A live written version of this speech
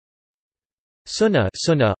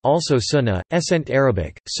Sunnah, also Sunnah, Essent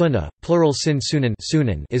Arabic, Sunnah, plural sin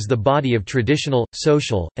sunan is the body of traditional,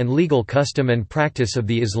 social, and legal custom and practice of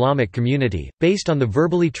the Islamic community, based on the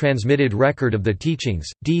verbally transmitted record of the teachings,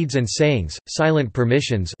 deeds and sayings, silent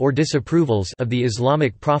permissions or disapprovals of the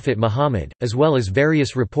Islamic prophet Muhammad, as well as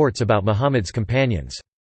various reports about Muhammad's companions.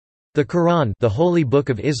 The Quran, the Holy Book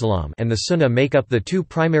of Islam, and the Sunnah make up the two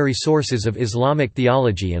primary sources of Islamic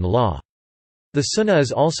theology and law. The Sunnah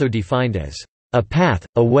is also defined as a path,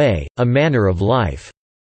 a way, a manner of life.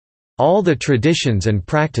 All the traditions and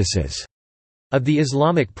practices of the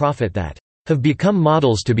Islamic prophet that have become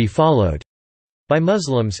models to be followed by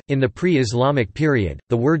Muslims. In the pre-Islamic period,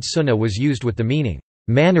 the word sunnah was used with the meaning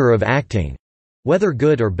manner of acting, whether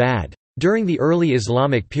good or bad. During the early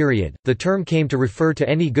Islamic period, the term came to refer to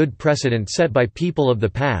any good precedent set by people of the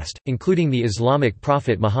past, including the Islamic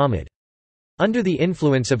prophet Muhammad. Under the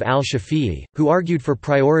influence of al-Shafi'i, who argued for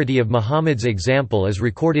priority of Muhammad's example as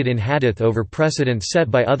recorded in hadith over precedents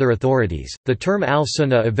set by other authorities, the term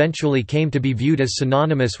al-Sunnah eventually came to be viewed as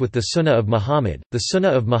synonymous with the Sunnah of Muhammad. The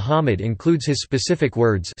Sunnah of Muhammad includes his specific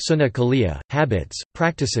words sunnah qawliya, habits,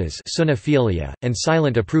 practices sunnah fi'liya, and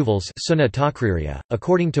silent approvals sunnah taqririya.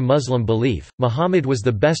 According to Muslim belief, Muhammad was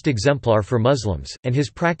the best exemplar for Muslims, and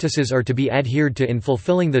his practices are to be adhered to in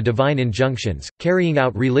fulfilling the divine injunctions, carrying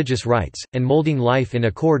out religious rites, and molding life in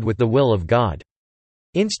accord with the will of God.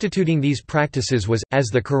 Instituting these practices was, as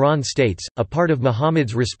the Quran states, a part of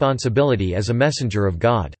Muhammad's responsibility as a messenger of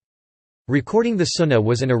God. Recording the Sunnah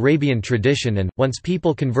was an Arabian tradition and, once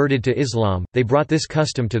people converted to Islam, they brought this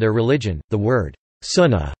custom to their religion. The word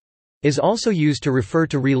sunnah is also used to refer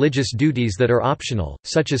to religious duties that are optional,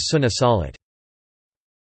 such as sunnah salat.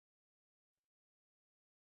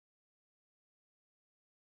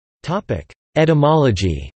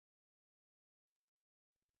 Etymology.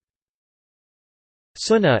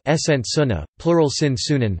 Sunnah, essent sunnah, plural sin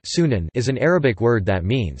sunan is an Arabic word that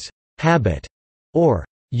means habit or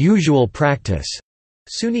usual practice.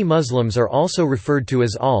 Sunni Muslims are also referred to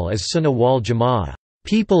as Sunnah wal Jama'ah,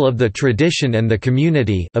 people of the tradition and the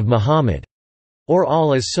community of Muhammad,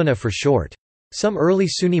 or as Sunnah for short. Some early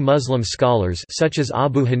Sunni Muslim scholars such as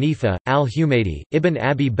Abu Hanifa, al-Humaydi, Ibn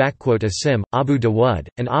Abi Asim, Abu Dawud,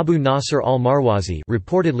 and Abu Nasr al-Marwazi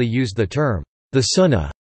reportedly used the term the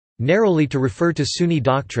Sunnah narrowly to refer to Sunni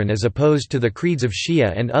doctrine as opposed to the creeds of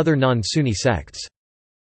Shia and other non-Sunni sects.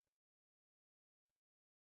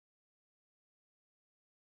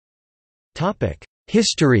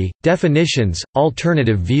 History, definitions,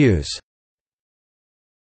 alternative views.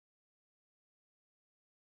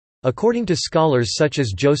 According to scholars such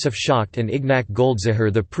as Joseph Schacht and Ignaz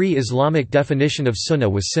Goldziher, the pre-Islamic definition of sunnah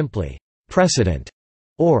was simply precedent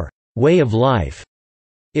or way of life.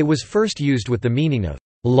 It was first used with the meaning of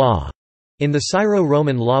law in the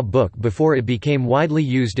Syro-Roman law book before it became widely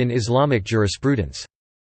used in Islamic jurisprudence.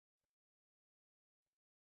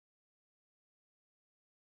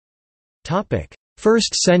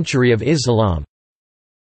 First century of Islam.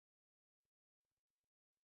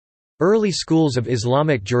 Early schools of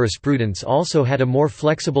Islamic jurisprudence also had a more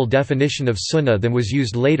flexible definition of sunnah than was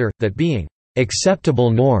used later, that being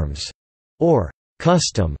acceptable norms or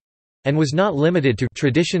custom, and was not limited to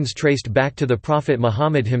traditions traced back to the Prophet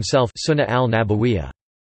Muhammad himself, Sunnah al-Nabawiyya.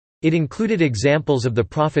 It included examples of the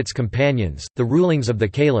Prophet's companions, the rulings of the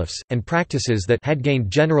caliphs, and practices that had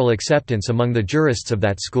gained general acceptance among the jurists of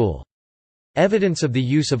that school. Evidence of the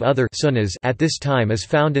use of other sunnahs at this time is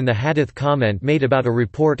found in the hadith comment made about a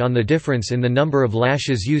report on the difference in the number of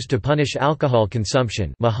lashes used to punish alcohol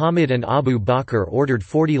consumption. Muhammad and Abu Bakr ordered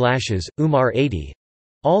 40 lashes, Umar 80.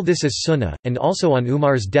 All this is sunnah, and also on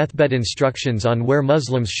Umar's deathbed instructions on where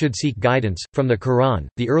Muslims should seek guidance. From the Quran,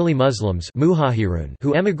 the early Muslims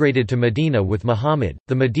who emigrated to Medina with Muhammad,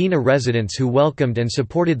 the Medina residents who welcomed and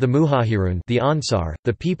supported the Muhajirun, the Ansar,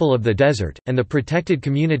 the people of the desert, and the protected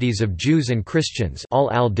communities of Jews and Christians,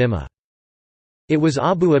 al-Dhimma. It was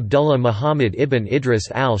Abu Abdullah Muhammad ibn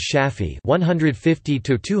Idris al-Shafi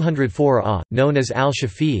 (150–204 known as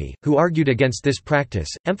al-Shafi'i), who argued against this practice,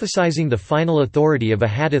 emphasizing the final authority of a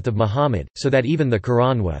hadith of Muhammad, so that even the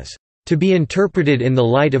Quran was to be interpreted in the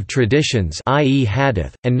light of traditions, i.e.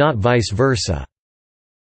 hadith, and not vice versa.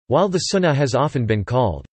 While the Sunnah has often been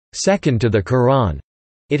called second to the Quran,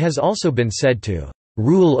 it has also been said to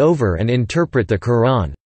rule over and interpret the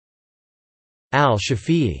Quran.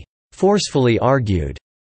 Al-Shafi'i forcefully argued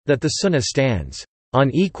that the Sunnah stands on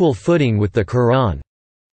equal footing with the Quran.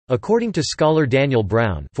 According to scholar Daniel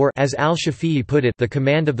Brown, for as al-Shafi'i put it, the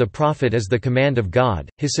command of the Prophet is the command of God.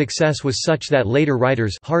 His success was such that later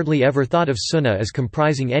writers hardly ever thought of Sunnah as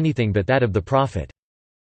comprising anything but that of the Prophet.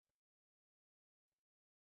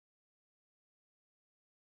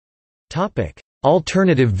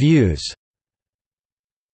 Alternative views.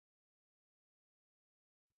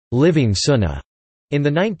 Living Sunnah. In the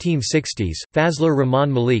 1960s, Fazlur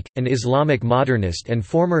Rahman Malik, an Islamic modernist and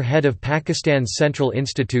former head of Pakistan's Central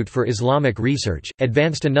Institute for Islamic Research,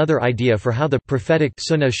 advanced another idea for how the prophetic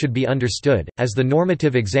Sunnah should be understood, as the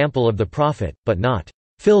normative example of the Prophet, but not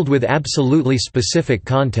filled with absolutely specific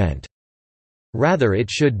content. Rather, it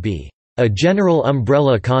should be a general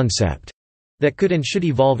umbrella concept that could and should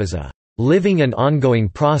evolve as a living and ongoing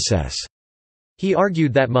process. He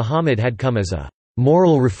argued that Muhammad had come as a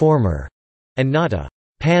moral reformer and not a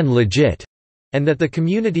pan-legit, and that the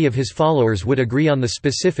community of his followers would agree on the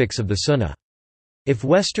specifics of the Sunnah. If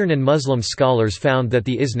Western and Muslim scholars found that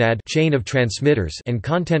the isnad chain of transmitters and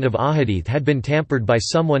content of ahadith had been tampered by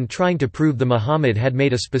someone trying to prove the Muhammad had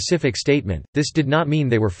made a specific statement, this did not mean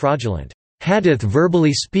they were fraudulent. Hadith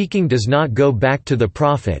verbally speaking does not go back to the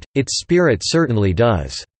Prophet, its spirit certainly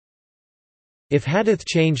does. If hadith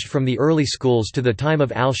changed from the early schools to the time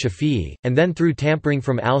of al-Shafi'i, and then through tampering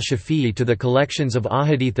from al-Shafi'i to the collections of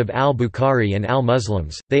ahadith of al-Bukhari and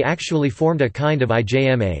al-Muslims, they actually formed a kind of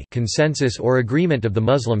ijma consensus or agreement of the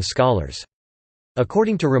Muslim scholars.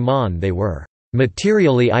 According to Rahman, they were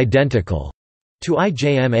materially identical to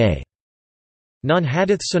ijma.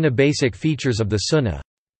 Non-hadith sunnah basic features of the sunnah,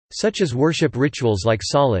 such as worship rituals like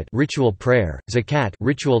salat ritual prayer, zakat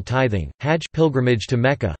ritual tithing, hajj pilgrimage to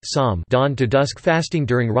Mecca, Psalm dawn to dusk fasting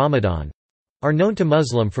during Ramadan, are known to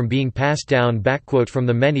Muslim from being passed down from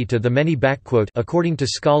the many to the many according to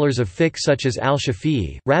scholars of fiqh such as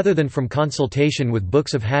al-Shafi'i, rather than from consultation with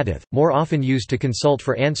books of hadith, more often used to consult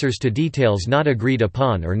for answers to details not agreed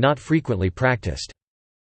upon or not frequently practiced.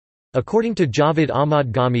 According to Javed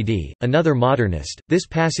Ahmad Ghamidi, another modernist, this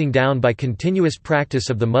passing down by continuous practice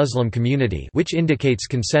of the Muslim community, which indicates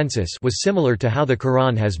consensus, was similar to how the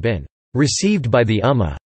Quran has been received by the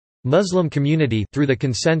Ummah Muslim community through the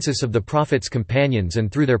consensus of the Prophet's companions and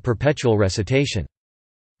through their perpetual recitation.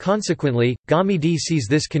 Consequently, Ghamidi sees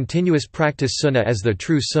this continuous practice sunnah as the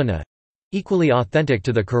true sunnah, equally authentic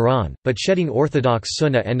to the Quran, but shedding orthodox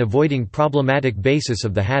sunnah and avoiding problematic basis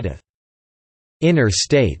of the hadith. Inner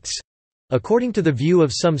states. According to the view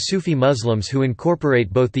of some Sufi Muslims who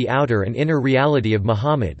incorporate both the outer and inner reality of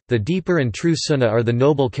Muhammad, the deeper and true sunnah are the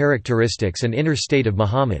noble characteristics and inner state of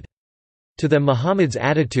Muhammad. To them Muhammad's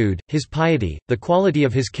attitude, his piety, the quality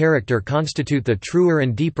of his character constitute the truer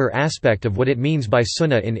and deeper aspect of what it means by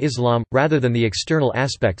sunnah in Islam, rather than the external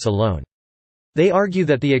aspects alone. They argue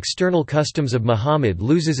that the external customs of Muhammad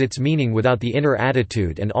loses its meaning without the inner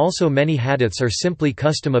attitude, and also many hadiths are simply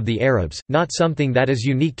custom of the Arabs, not something that is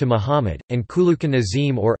unique to Muhammad, and khuluqan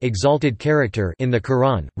azim or exalted character in the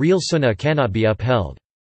Quran. Real sunnah cannot be upheld.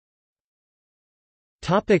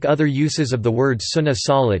 Other uses of the word sunnah.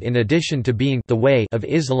 Salat, in addition to being the way of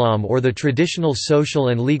Islam or the traditional social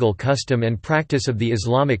and legal custom and practice of the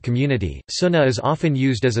Islamic community, sunnah is often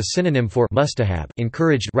used as a synonym for mustahab,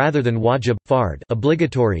 encouraged rather than wajib, fard,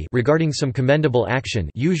 obligatory regarding some commendable action,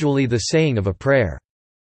 usually the saying of a prayer.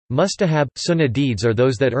 Mustahab, sunnah deeds are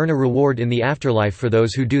those that earn a reward in the afterlife for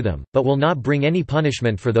those who do them, but will not bring any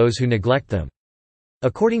punishment for those who neglect them.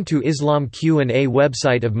 According to Islam Q&A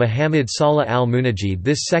website of Muhammad Salah al-Munajid,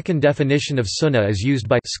 this second definition of sunnah is used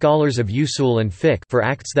by scholars of usul and fiqh for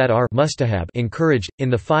acts that are mustahab encouraged, in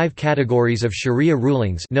the 5 categories of sharia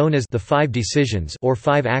rulings known as the 5 decisions or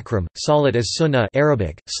 5 akram. Salat as sunnah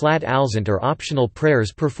Arabic, salat al-zant are optional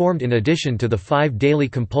prayers performed in addition to the 5 daily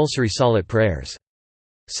compulsory salat prayers.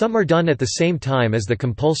 Some are done at the same time as the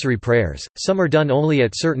compulsory prayers, some are done only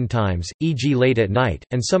at certain times, e.g. late at night,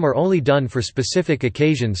 and some are only done for specific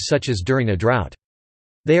occasions such as during a drought.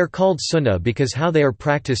 They are called sunnah because how they are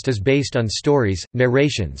practiced is based on stories,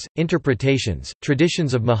 narrations, interpretations,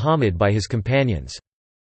 traditions of Muhammad by his companions.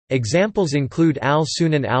 Examples include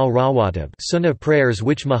al-Sunan al-Rawatib, sunnah prayers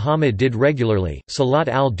which Muhammad did regularly, Salat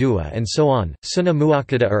al-Dua, and so on. Sunnah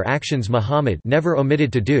muakkada are actions Muhammad never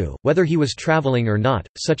omitted to do, whether he was traveling or not,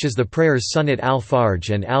 such as the prayers Sunnat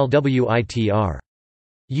al-Farj and al-Witr.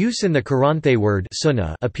 Use in the Quran. The word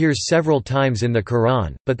sunnah appears several times in the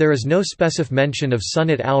Quran, but there is no specific mention of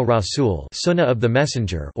Sunnat al-Rasul, sunnah of the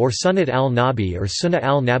Messenger, or Sunnat al-Nabi or Sunnah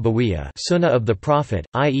al-Nabawiyya, sunnah of the Prophet,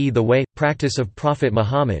 i.e. the way, practice of Prophet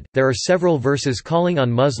Muhammad. There are several verses calling on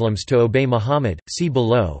Muslims to obey Muhammad. See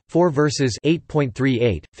below. 4 verses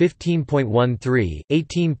 8.38, 15.13,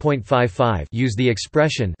 18.55 use the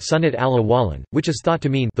expression Sunnat al-Awwalin, which is thought to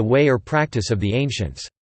mean the way or practice of the ancients.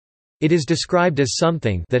 It is described as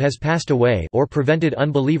something that has passed away or prevented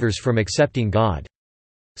unbelievers from accepting God.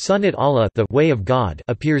 Sunnat Allah, the way of God,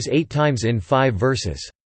 appears 8 times in 5 verses.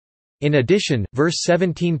 In addition, verse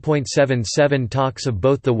 17.77 talks of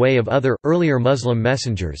both the way of other, earlier Muslim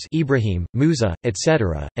messengers Ibrahim, Musa,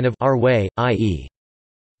 etc., and of our way, i.e.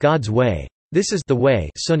 God's way. This is the way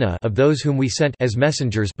sunnah of those whom we sent as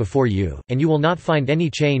messengers before you, and you will not find any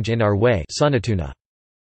change in our way sunnatuna.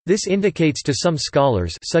 This indicates to some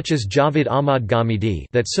scholars such as Javed Ahmad Ghamidi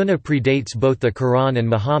that sunnah predates both the Quran and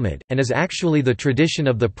Muhammad, and is actually the tradition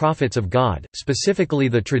of the prophets of God, specifically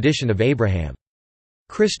the tradition of Abraham.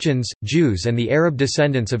 Christians, Jews and the Arab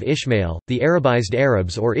descendants of Ishmael, the Arabized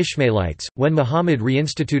Arabs or Ishmaelites, when Muhammad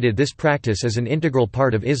reinstituted this practice as an integral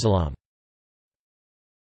part of Islam.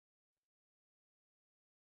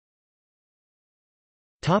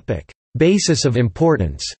 Basis of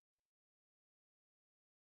importance.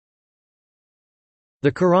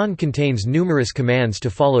 The Quran contains numerous commands to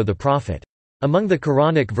follow the Prophet. Among the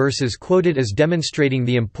Quranic verses quoted as demonstrating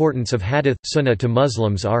the importance of hadith, sunnah to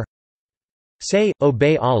Muslims are Say,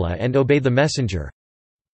 obey Allah and obey the Messenger,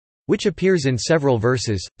 which appears in several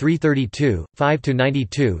verses, 332,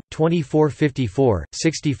 5-92, 24-54,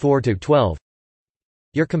 64-12.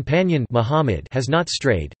 Your companion Muhammad has not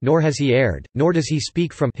strayed, nor has he erred, nor does he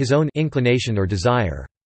speak from his own inclination or desire.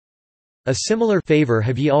 A similar favor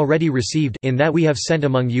have ye already received, in that we have sent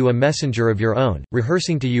among you a messenger of your own,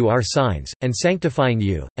 rehearsing to you our signs, and sanctifying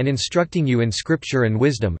you, and instructing you in scripture and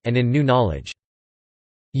wisdom, and in new knowledge.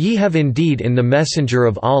 Ye have indeed in the messenger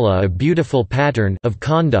of Allah a beautiful pattern of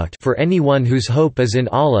conduct for anyone whose hope is in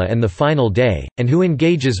Allah and the final day, and who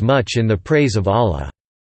engages much in the praise of Allah.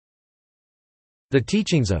 The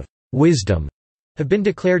teachings of wisdom have been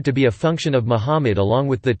declared to be a function of Muhammad along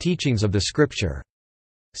with the teachings of the scripture.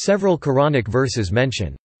 Several Quranic verses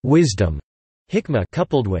mention wisdom, hikmah,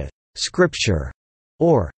 coupled with scripture,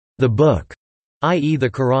 or the book, i.e. the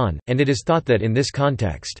Quran, and it is thought that in this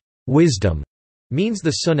context, wisdom means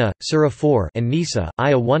the Sunnah. Surah 4 and Nisa,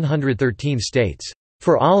 ayah 113 states,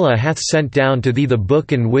 For Allah hath sent down to thee the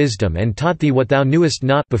book and wisdom and taught thee what thou knewest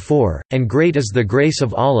not before, and great is the grace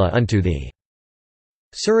of Allah unto thee.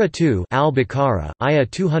 Surah 2 Al-Baqarah, ayah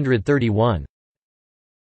 231.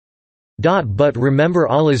 But remember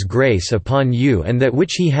Allah's grace upon you and that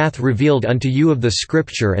which He hath revealed unto you of the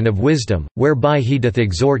scripture and of wisdom, whereby He doth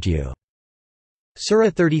exhort you. Surah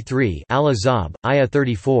 33 Al-Ahzab, ayah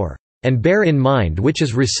 34. And bear in mind which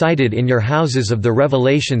is recited in your houses of the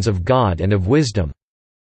revelations of God and of wisdom.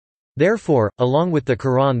 Therefore, along with the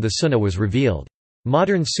Quran the Sunnah was revealed.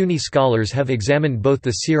 Modern Sunni scholars have examined both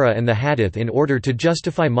the Sirah and the Hadith in order to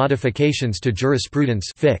justify modifications to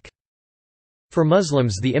jurisprudence fiqh. For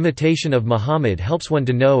Muslims the imitation of Muhammad helps one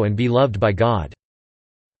to know and be loved by God.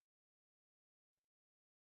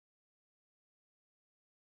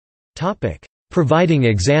 Providing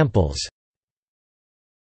examples.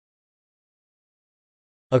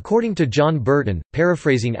 According to John Burton,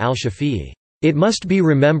 paraphrasing al-Shafi'i, it must be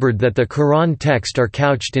remembered that the Quran text are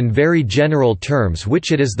couched in very general terms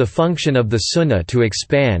which it is the function of the Sunnah to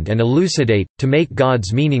expand and elucidate, to make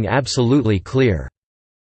God's meaning absolutely clear.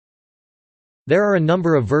 There are a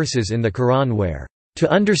number of verses in the Quran where, to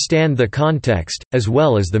understand the context, as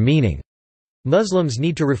well as the meaning, Muslims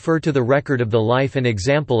need to refer to the record of the life and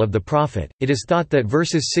example of the Prophet. It is thought that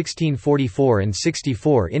verses 1644 and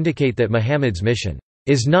 64 indicate that Muhammad's mission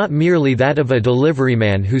is not merely that of a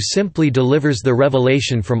deliveryman who simply delivers the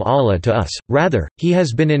revelation from Allah to us, rather, he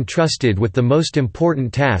has been entrusted with the most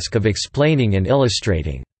important task of explaining and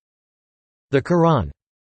illustrating the Quran.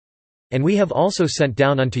 And we have also sent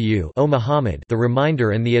down unto you, O Muhammad, the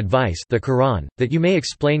reminder and the advice, the Quran, that you may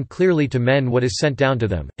explain clearly to men what is sent down to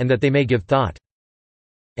them, and that they may give thought.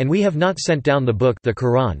 And we have not sent down the book, the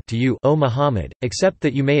Quran, to you, O Muhammad, except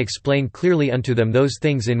that you may explain clearly unto them those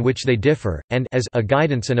things in which they differ, and as a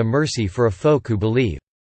guidance and a mercy for a folk who believe.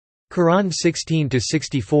 Quran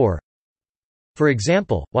 16-64. For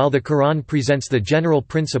example, while the Quran presents the general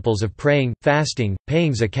principles of praying, fasting,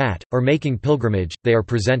 paying zakat, or making pilgrimage, they are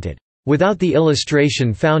presented without the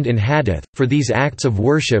illustration found in hadith, for these acts of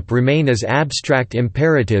worship remain as abstract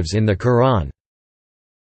imperatives in the Quran.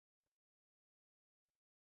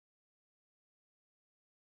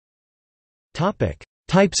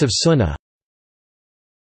 Types of Sunnah.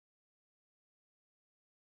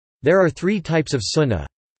 There are three types of Sunnah.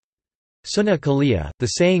 Sunnah Qawliya, the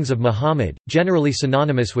sayings of Muhammad, generally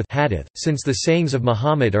synonymous with hadith, since the sayings of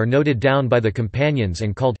Muhammad are noted down by the companions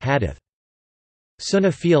and called hadith.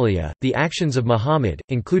 Sunnah Fi'liya, the actions of Muhammad,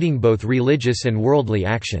 including both religious and worldly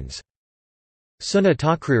actions. Sunnah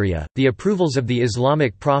Taqririya, the approvals of the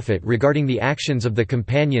Islamic prophet regarding the actions of the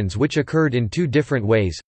companions which occurred in two different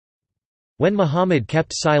ways. When Muhammad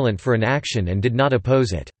kept silent for an action and did not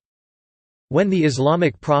oppose it. When the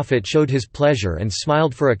Islamic prophet showed his pleasure and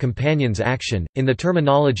smiled for a companion's action, in the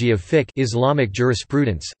terminology of fiqh Islamic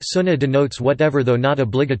jurisprudence, sunnah denotes whatever though not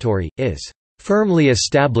obligatory, is firmly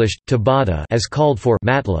established tabada as called for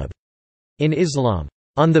matlab in Islam.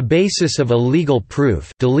 On the basis of a legal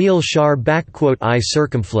proof Dalil Shar I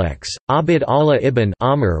circumflex, Abd Allah ibn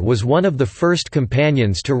Amr was one of the first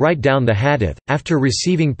companions to write down the hadith, after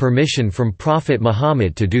receiving permission from Prophet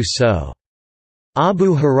Muhammad to do so.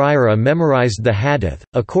 Abu Huraira memorized the hadith.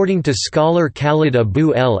 According to scholar Khalid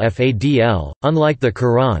Abu al-Fadl, unlike the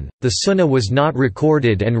Quran, the Sunnah was not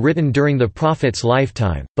recorded and written during the Prophet's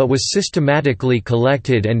lifetime, but was systematically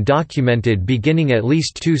collected and documented beginning at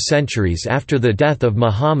least 2 centuries after the death of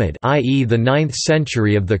Muhammad, i.e. the 9th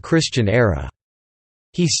century of the Christian era.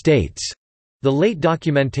 He states, "The late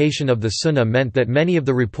documentation of the Sunnah meant that many of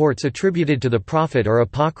the reports attributed to the Prophet are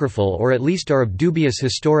apocryphal or at least are of dubious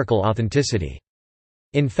historical authenticity."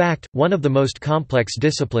 In fact, one of the most complex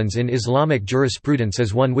disciplines in Islamic jurisprudence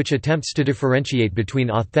is one which attempts to differentiate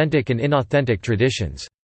between authentic and inauthentic traditions.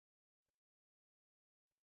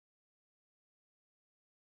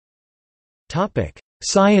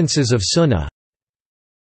 Sciences of Sunnah.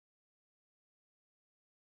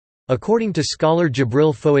 According to scholar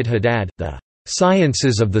Jibril Fouad Haddad, the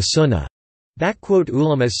 "sciences of the Sunnah"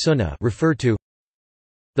 (ulam as Sunnah) refer to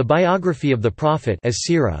the biography of the Prophet as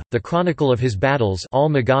sirah, the chronicle of his battles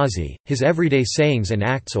al-Maghazi, his everyday sayings and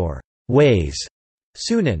acts or ways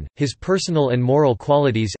sunan, his personal and moral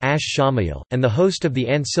qualities ash-shamil, and the host of the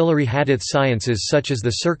ancillary hadith sciences such as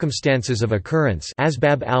the circumstances of occurrence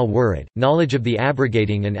asbab al-wurud, knowledge of the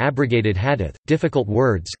abrogating and abrogated hadith, difficult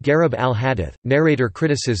words garib al-hadith, narrator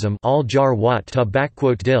criticism al-jar wat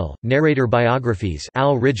dil, narrator biographies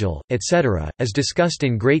al-rijal, etc., as discussed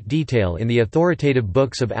in great detail in the authoritative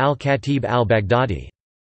books of al-Khatib al-Baghdadi.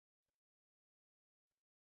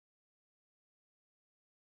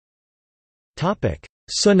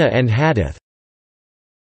 Sunnah and Hadith.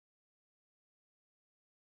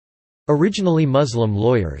 Originally Muslim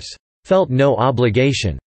lawyers felt no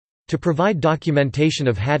obligation to provide documentation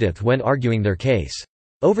of hadith when arguing their case.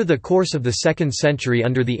 Over the course of the 2nd century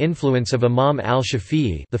under the influence of Imam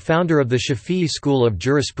al-Shafi'i, the founder of the Shafi'i school of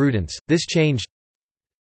jurisprudence, this changed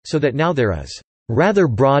so that now there is rather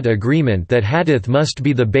broad agreement that hadith must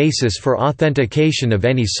be the basis for authentication of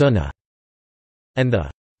any sunnah, and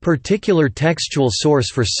the particular textual source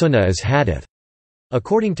for sunnah is hadith.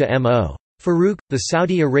 According to M.O. Farouk, the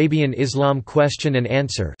Saudi Arabian Islam Question and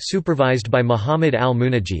Answer supervised by Muhammad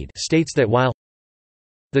al-Munajjid states that while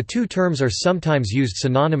the two terms are sometimes used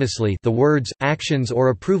synonymously, the words, actions or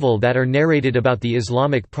approval that are narrated about the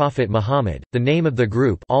Islamic prophet Muhammad, the name of the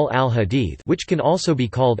group al-Hadith, which can also be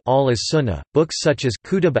called al-Sunnah, books such as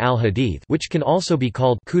Kutub al-Hadith, which can also be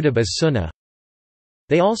called Kutub as-Sunnah.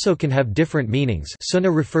 They also can have different meanings.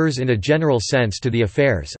 Sunnah refers in a general sense to the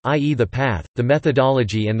affairs, i.e. the path, the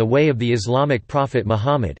methodology and the way of the Islamic prophet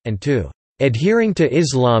Muhammad, and to adhering to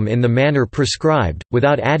Islam in the manner prescribed,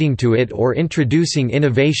 without adding to it or introducing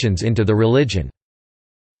innovations into the religion.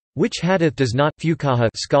 Which hadith does not. Fuqaha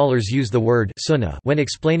scholars use the word sunnah when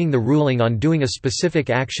explaining the ruling on doing a specific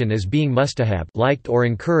action as being mustahab, liked or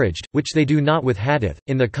encouraged, which they do not with hadith.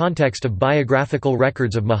 In the context of biographical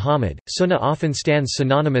records of Muhammad, sunnah often stands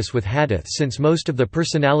synonymous with hadith since most of the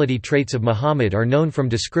personality traits of Muhammad are known from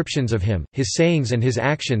descriptions of him, his sayings and his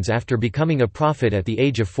actions after becoming a prophet at the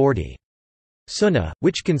age of 40. Sunnah,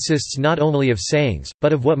 which consists not only of sayings,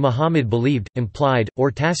 but of what Muhammad believed, implied, or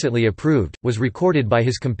tacitly approved, was recorded by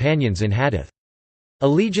his companions in hadith.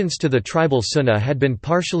 Allegiance to the tribal sunnah had been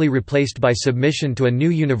partially replaced by submission to a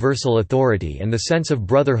new universal authority and the sense of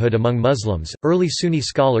brotherhood among Muslims. Early Sunni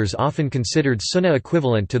scholars often considered sunnah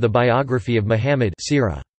equivalent to the biography of Muhammad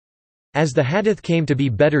sirah. As the hadith came to be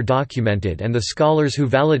better documented and the scholars who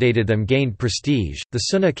validated them gained prestige, the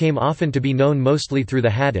sunnah came often to be known mostly through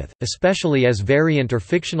the hadith, especially as variant or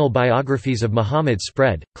fictional biographies of Muhammad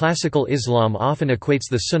spread. Classical Islam often equates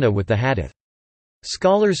the sunnah with the hadith.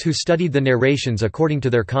 Scholars who studied the narrations according to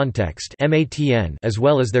their context as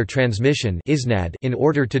well as their transmission in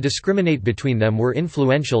order to discriminate between them were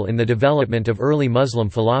influential in the development of early Muslim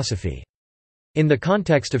philosophy. In the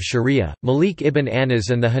context of Sharia, Malik ibn Anas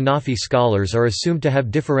and the Hanafi scholars are assumed to have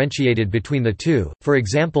differentiated between the two. For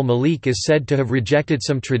example, Malik is said to have rejected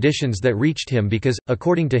some traditions that reached him because,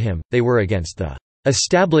 according to him, they were against the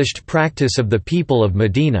established practice of the people of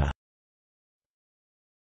Medina.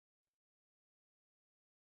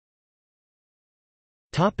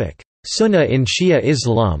 Sunnah in Shia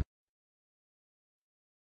Islam.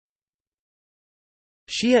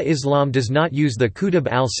 Shia Islam does not use the Kutub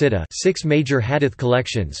al-Sittah, 6 major hadith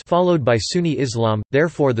collections, followed by Sunni Islam.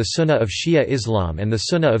 Therefore, the Sunnah of Shia Islam and the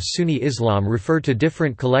Sunnah of Sunni Islam refer to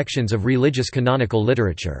different collections of religious canonical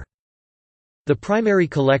literature. The primary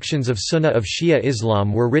collections of Sunnah of Shia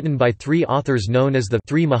Islam were written by 3 authors known as the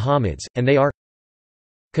Three Muhammads, and they are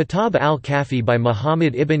Kitab al-Kafi by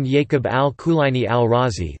Muhammad ibn Yaqub al-Kulaini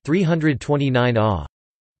al-Razi 329 AH.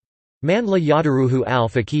 Man la Yadaruhu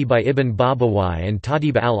al-Faqih by Ibn Babawai and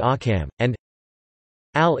Tadib al-Akam, and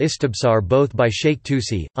al-Istibsar both by Sheikh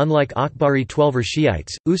Tusi. Unlike Akhbari Twelver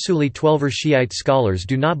Shiites, Usuli Twelver Shiite scholars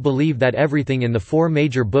do not believe that everything in the 4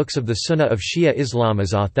 major books of the Sunnah of Shia Islam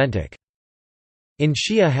is authentic. In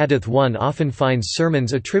Shia Hadith one often finds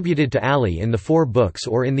sermons attributed to Ali in the 4 books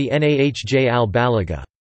or in the Nahj al-Balagha.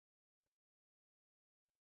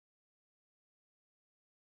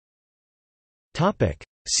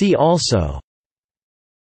 See also: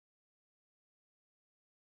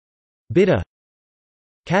 Bid'ah.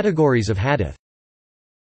 Categories of hadith.